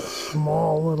do a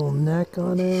small little neck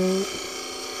on it.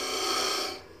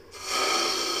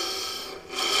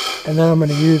 And then I'm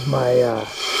gonna use my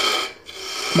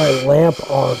my lamp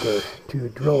auger to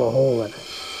drill a hole in it.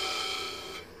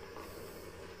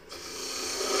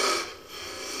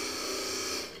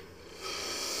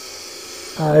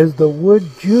 Is the wood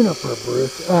juniper,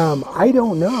 Bruce? I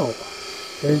don't know.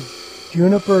 Is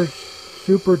juniper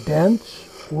super dense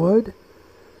wood?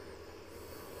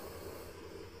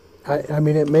 I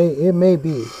mean, it may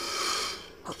be.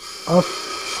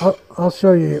 I'll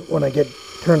show you when I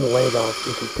turn the lathe off.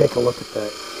 You can take a look at the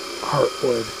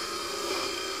heartwood.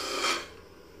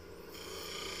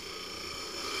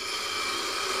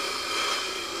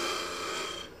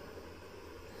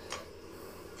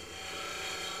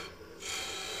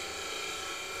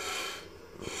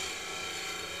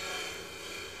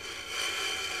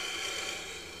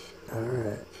 All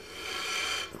right.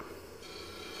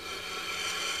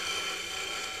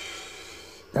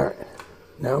 All right.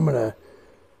 Now I'm gonna.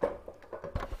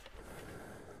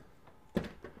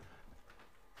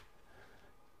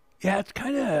 Yeah, it's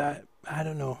kind of, I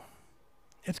don't know.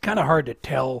 It's kind of hard to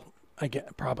tell, I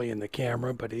get probably in the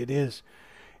camera, but it's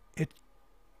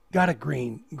got a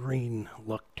green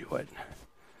look to it.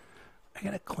 I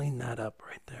gotta clean that up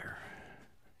right there.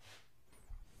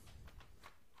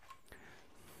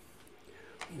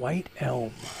 White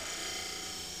elm.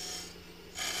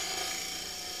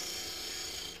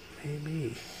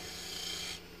 Maybe.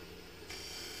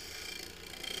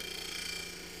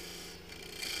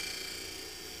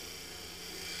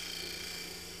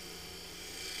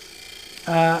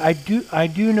 I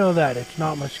do know that it's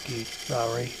not mesquite.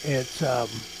 Sorry, it's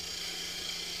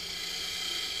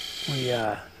we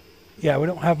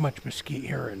don't have much mesquite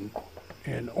here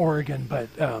in Oregon, but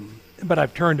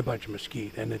I've turned a bunch of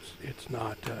mesquite, and it's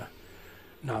not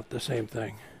the same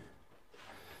thing.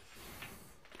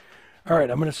 All right,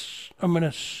 I'm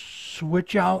gonna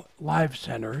switch out live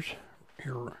centers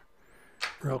here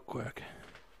real quick.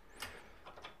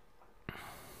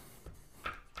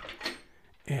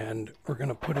 And we're going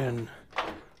to put in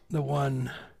the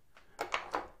one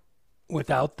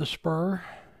without the spur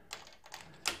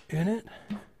in it.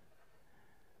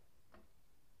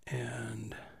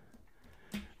 And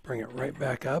bring it right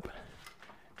back up.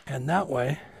 And that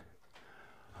way,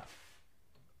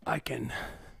 I can,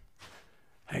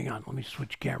 hang on, let me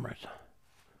switch cameras.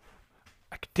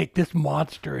 I take this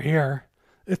monster here.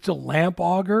 It's a lamp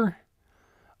auger.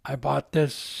 I bought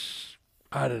this,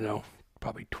 I don't know,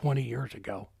 probably 20 years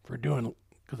ago for doing,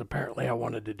 because apparently I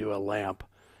wanted to do a lamp.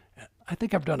 I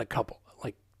think I've done a couple,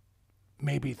 like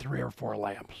maybe 3 or 4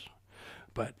 lamps,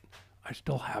 but I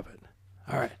still have it.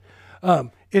 All right.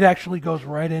 It actually goes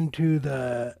right into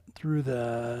through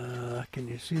the, can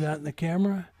you see that in the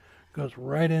camera? Goes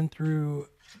right in through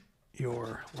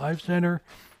your live center,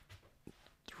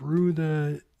 through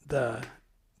the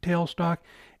tailstock,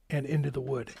 and into the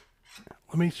wood.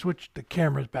 Let me switch the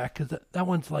cameras back, because that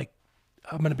one's like,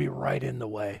 I'm going to be right in the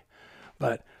way.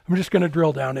 But I'm just going to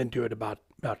drill down into it about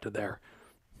to there.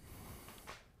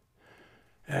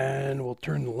 And we'll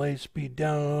turn the lathe speed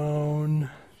down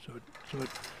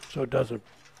so it doesn't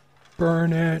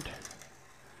burn it.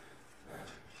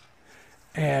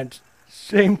 And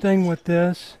same thing with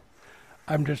this.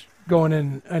 I'm just going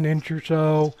in an inch or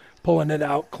so, pulling it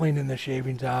out, cleaning the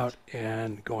shavings out,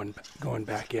 and going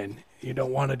back in. You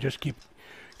don't want to just keep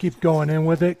going in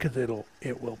with it, because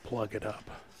it will plug it up.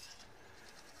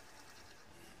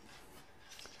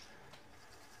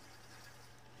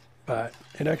 But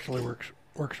it actually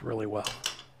works really well.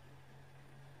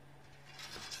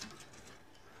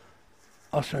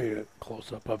 I'll show you a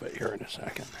close-up of it here in a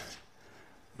second.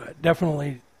 But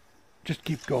definitely just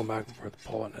keep going back and forth,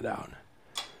 pulling it out.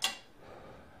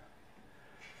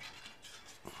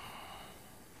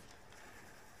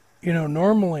 You know,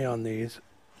 normally on these,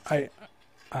 I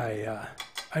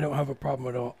don't have a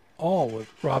problem at all with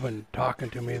Robin talking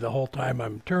to me the whole time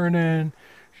I'm turning.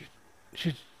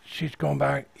 She's going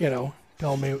back, you know,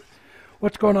 telling me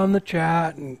what's going on in the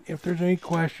chat and if there's any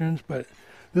questions. But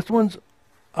this one's,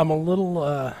 I'm a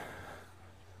little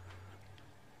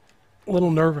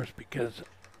nervous, because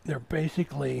they're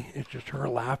basically, it's just her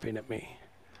laughing at me.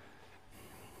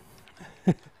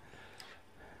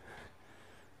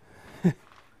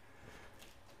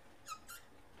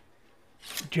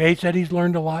 Jay said he's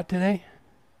learned a lot today.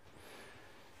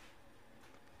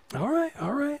 All right,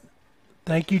 all right.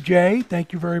 Thank you, Jay.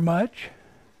 Thank you very much.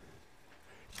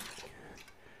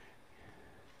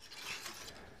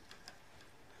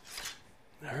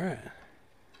 All right.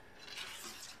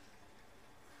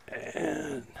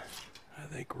 And I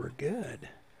think we're good.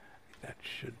 That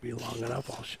should be long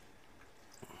enough.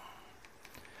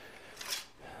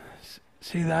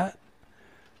 See that?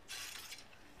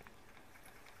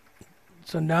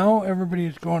 So now everybody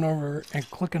is going over and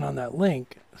clicking on that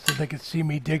link so they can see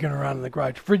me digging around in the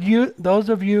garage. For you, those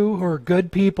of you who are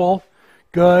good people,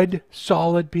 good,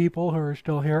 solid people who are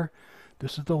still here,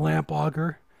 this is the lamp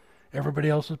auger. Everybody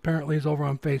else apparently is over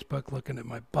on Facebook looking at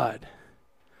my butt.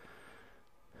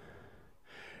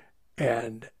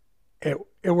 And it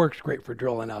works great for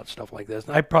drilling out stuff like this.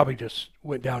 And I probably just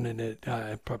went down in it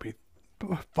probably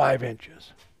 5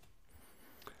 inches.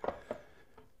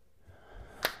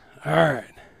 All right.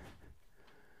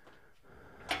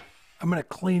 I'm going to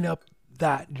clean up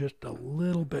that just a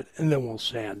little bit, and then we'll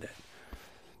sand it.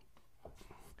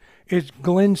 Is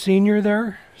Glenn Sr.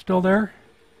 there? Still there?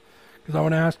 Because I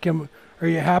want to ask him, are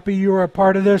you happy you are a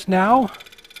part of this now?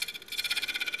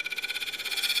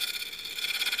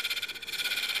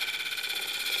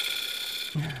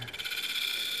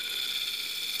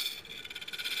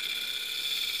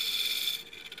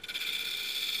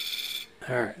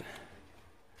 All right.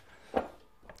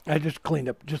 I just cleaned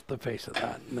up just the face of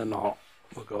that, and then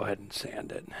we'll go ahead and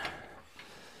sand it.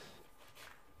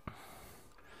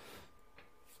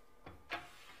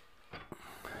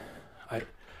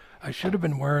 I should have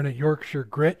been wearing a Yorkshire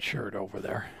Grit shirt over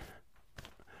there.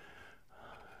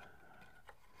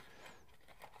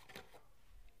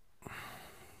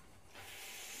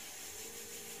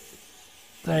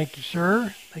 Thank you,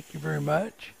 sir. Thank you very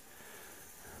much.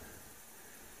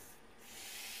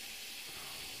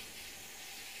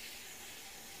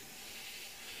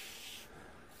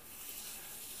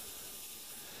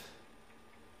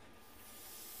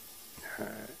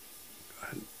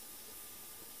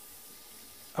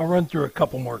 I'll run through a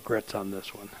couple more grits on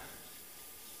this one.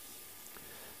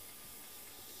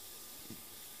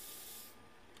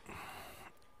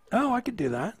 Oh, I could do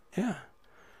that. Yeah.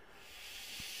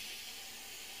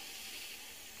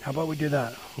 How about we do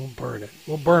that? We'll burn it.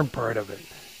 We'll burn part of it.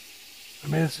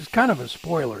 I mean, this is kind of a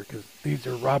spoiler, because these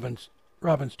are Robin's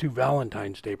 2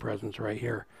 Valentine's Day presents right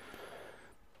here.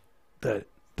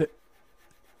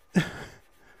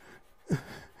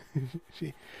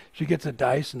 She gets a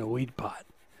dice and a weed pot.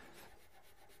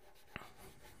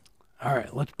 All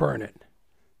right, let's burn it.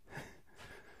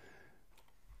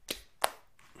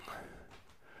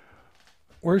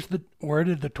 Where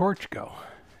did the torch go?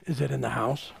 Is it in the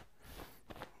house?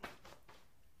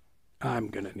 I'm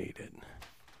going to need it.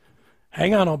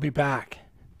 Hang on, I'll be back.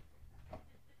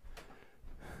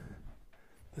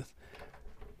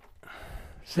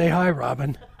 Say hi,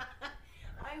 Robin.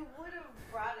 I would have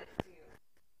brought it to you.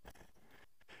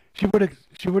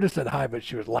 She would have said hi, but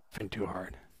she was laughing too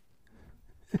hard.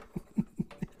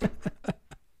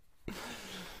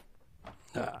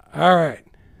 All right.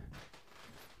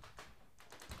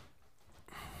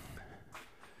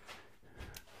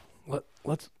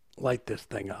 Let's light this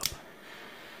thing up.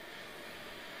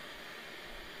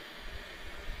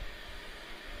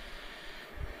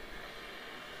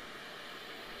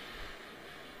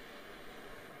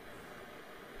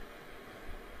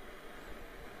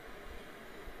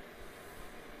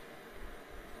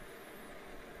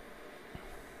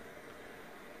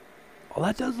 Well,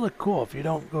 that does look cool. If you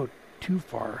don't go too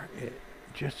far, it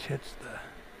just hits the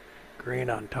grain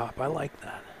on top. I like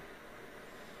that.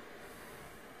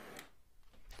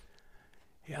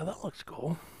 Yeah, that looks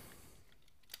cool.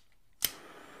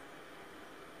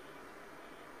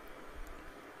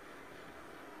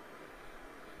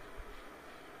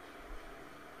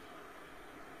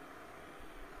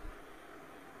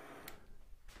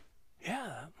 Yeah,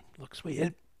 that looks sweet.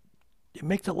 It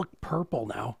makes it look purple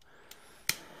now.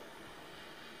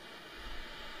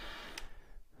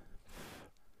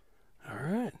 All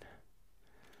right.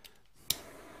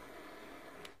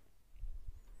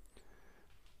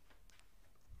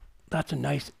 That's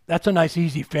a nice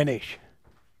easy finish.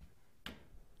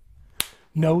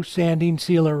 No sanding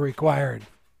sealer required.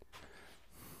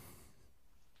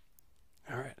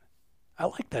 All right. I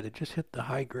like that. It just hit the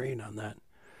high grain on that.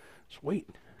 Sweet.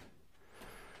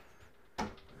 All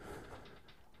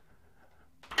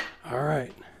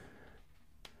right.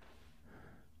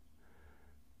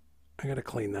 I got to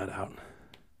clean that out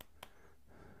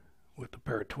with a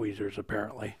pair of tweezers,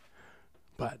 apparently.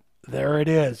 But there it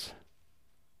is.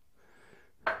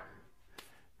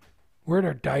 Where'd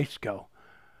our dice go?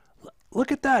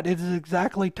 Look at that. It is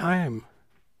exactly time.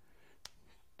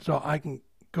 So I can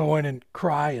go in and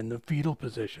cry in the fetal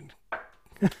position.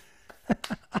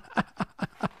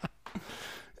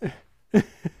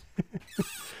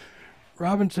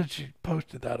 Robin said she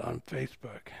posted that on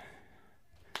Facebook.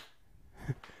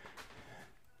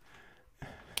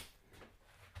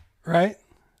 Right?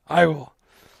 I will.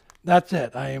 That's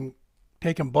it. I am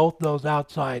taking both those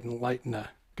outside and lighting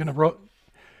a.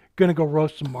 Gonna go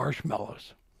roast some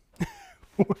marshmallows.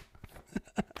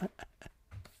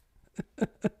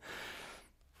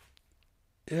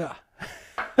 Yeah.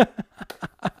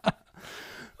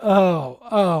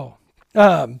 Oh.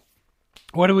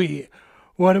 What do we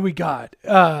got?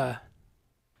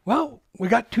 Well, we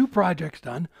got 2 projects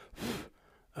done.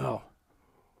 Oh.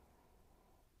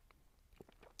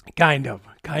 Kind of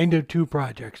 2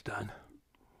 projects done.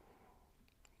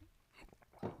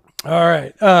 All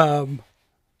right.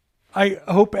 I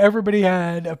hope everybody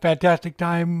had a fantastic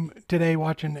time today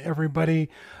watching everybody.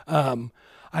 I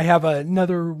have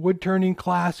another wood turning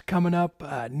class coming up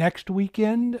next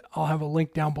weekend. I'll have a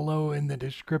link down below in the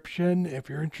description if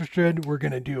you're interested. We're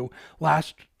going to do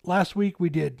last week we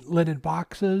did lidded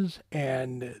boxes,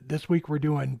 and this week we're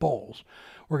doing bowls.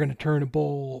 We're going to turn a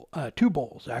bowl, 2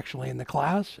 bowls actually in the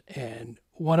class, and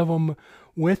one of them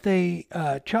with a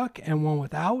chuck and one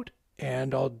without.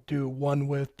 And I'll do one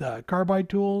with carbide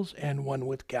tools and one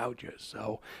with gouges.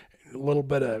 So a little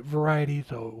bit of variety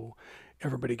so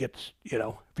everybody gets,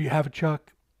 if you have a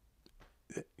chuck,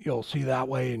 you'll see that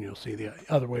way and you'll see the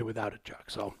other way without a chuck.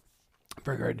 So I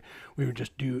figured we would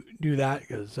just do that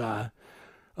because a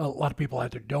lot of people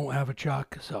out there don't have a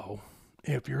chuck. So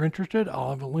if you're interested, I'll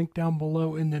have a link down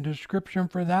below in the description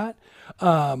for that.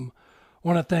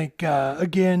 Want to thank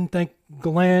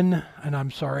Glenn, and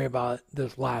I'm sorry about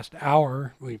this last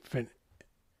hour. It's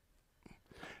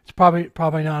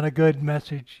probably not a good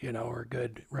message, or a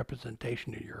good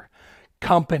representation of your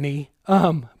company.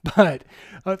 But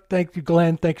thank you,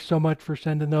 Glenn. Thanks so much for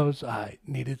sending those. I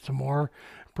needed some more.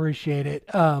 Appreciate it.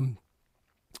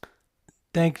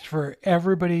 Thanks for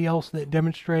everybody else that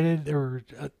demonstrated. There was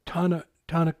a ton of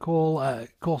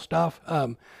cool stuff.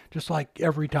 Just like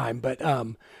every time, but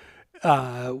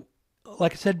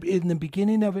like I said in the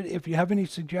beginning of it, if you have any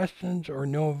suggestions or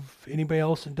know of anybody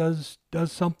else that does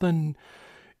something,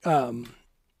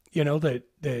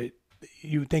 that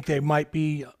you think they might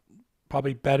be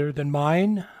probably better than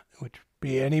mine, which would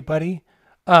be anybody,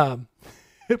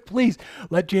 please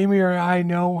let Jamie or I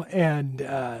know, and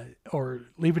or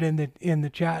leave it in the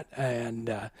chat,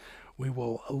 and we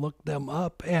will look them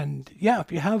up. And yeah,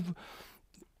 if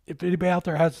anybody out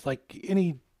there has like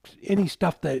any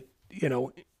stuff that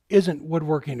isn't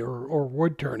woodworking or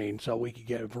wood turning, so we could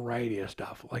get a variety of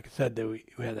stuff. Like I said, that we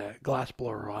had a glass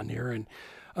blower on here, and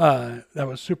that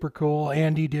was super cool.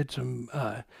 Andy did some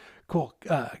cool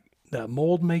the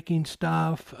mold making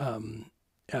stuff.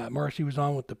 Marcy was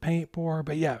on with the paint pour,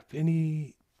 but yeah,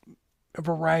 any a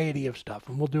variety of stuff,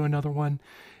 and we'll do another one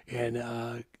in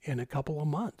a couple of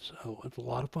months. So it's a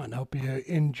lot of fun. I hope you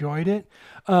enjoyed it.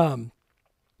 I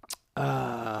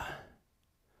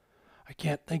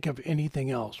can't think of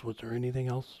anything else. Was there anything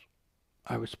else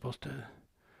I was supposed to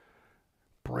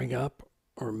bring up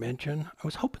or mention? I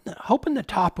was hoping the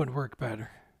top would work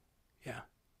better. Yeah,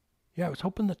 yeah, I was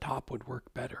hoping the top would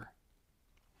work better.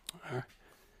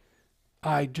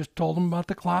 I just told them about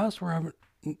the class we're having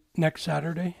next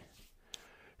Saturday.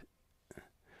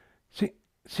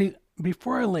 See,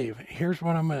 before I leave, here's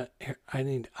what I'm gonna. I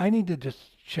need to just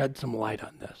shed some light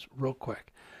on this real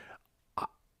quick.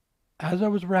 As I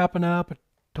was wrapping up, I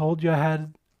told you I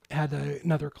had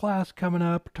another class coming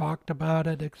up, talked about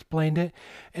it, explained it,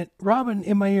 and Robin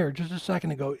in my ear just a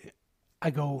second ago, I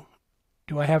go,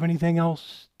 "Do I have anything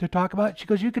else to talk about?" She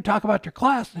goes, "You could talk about your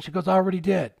class," and she goes, "I already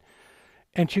did."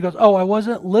 And she goes, "Oh, I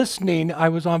wasn't listening. I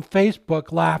was on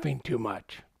Facebook laughing too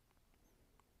much."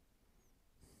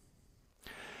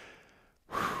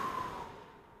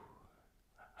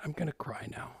 I'm going to cry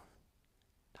now.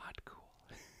 Not cool.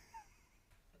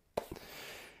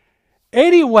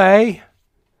 Anyway.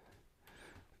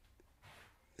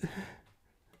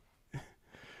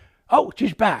 Oh,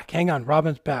 she's back. Hang on.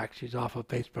 Robin's back. She's off of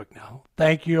Facebook now.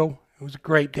 Thank you. It was a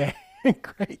great day.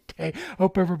 Great day.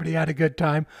 Hope everybody had a good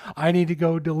time. I need to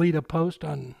go delete a post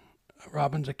on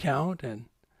Robin's account and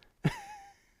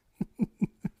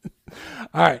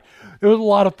all right. It was a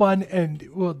lot of fun, and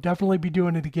we'll definitely be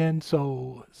doing it again.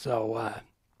 So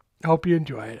hope you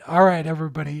enjoy it. All right,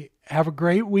 everybody. Have a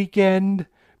great weekend.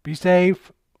 Be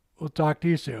safe. We'll talk to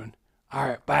you soon. All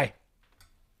right. Bye.